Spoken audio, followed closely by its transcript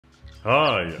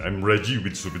Hi, I'm Reggie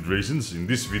with Stupid Raisins. In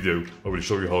this video, I will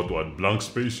show you how to add blank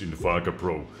space in Final Cut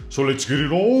Pro. So let's get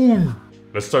it on!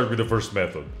 Let's start with the first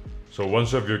method. So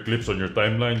once you have your clips on your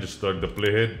timeline, just drag the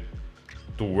playhead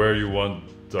to where you want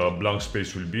the blank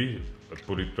space will be.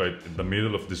 Put it right in the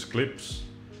middle of these clips.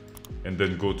 And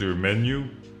then go to your menu,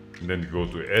 and then go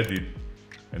to Edit,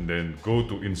 and then go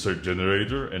to Insert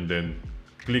Generator, and then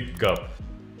click Gap.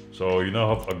 So you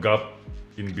now have a gap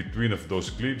in between of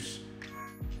those clips.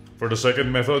 For the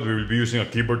second method, we will be using a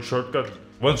keyboard shortcut.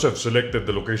 Once you have selected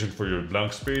the location for your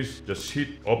blank space, just hit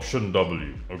Option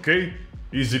W, okay?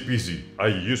 Easy peasy. I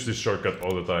use this shortcut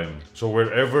all the time. So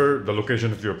wherever the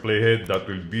location of your playhead, that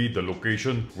will be the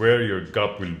location where your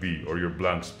gap will be, or your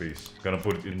blank space. I'm gonna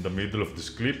put it in the middle of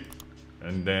this clip,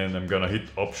 and then I'm gonna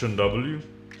hit Option W,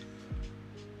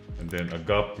 and then a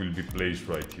gap will be placed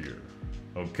right here,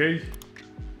 okay?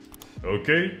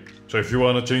 Okay, so if you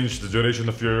want to change the duration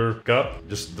of your gap,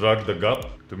 just drag the gap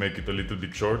to make it a little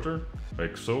bit shorter,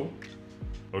 like so.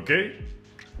 Okay?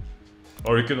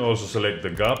 Or you can also select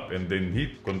the gap and then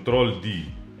hit Ctrl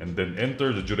D and then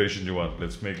enter the duration you want.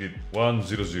 Let's make it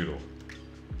 100.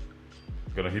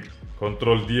 Gonna hit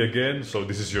Ctrl D again. So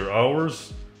this is your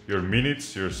hours, your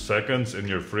minutes, your seconds, and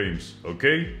your frames.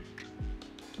 Okay?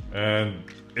 And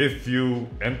if you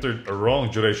entered a wrong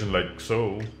duration like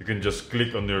so, you can just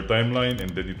click on your timeline and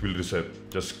then it will reset.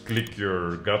 Just click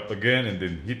your gap again and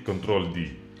then hit Ctrl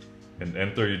D and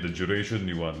enter the duration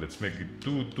you want. Let's make it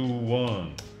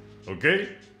 221.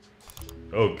 Okay?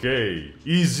 Okay,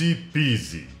 easy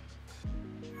peasy.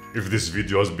 If this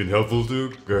video has been helpful to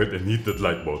you, go ahead and hit that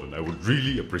like button. I would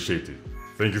really appreciate it.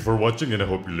 Thank you for watching and I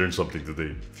hope you learned something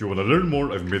today. If you want to learn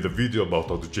more, I've made a video about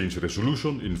how to change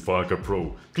resolution in Final Cut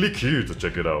Pro. Click here to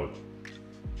check it out.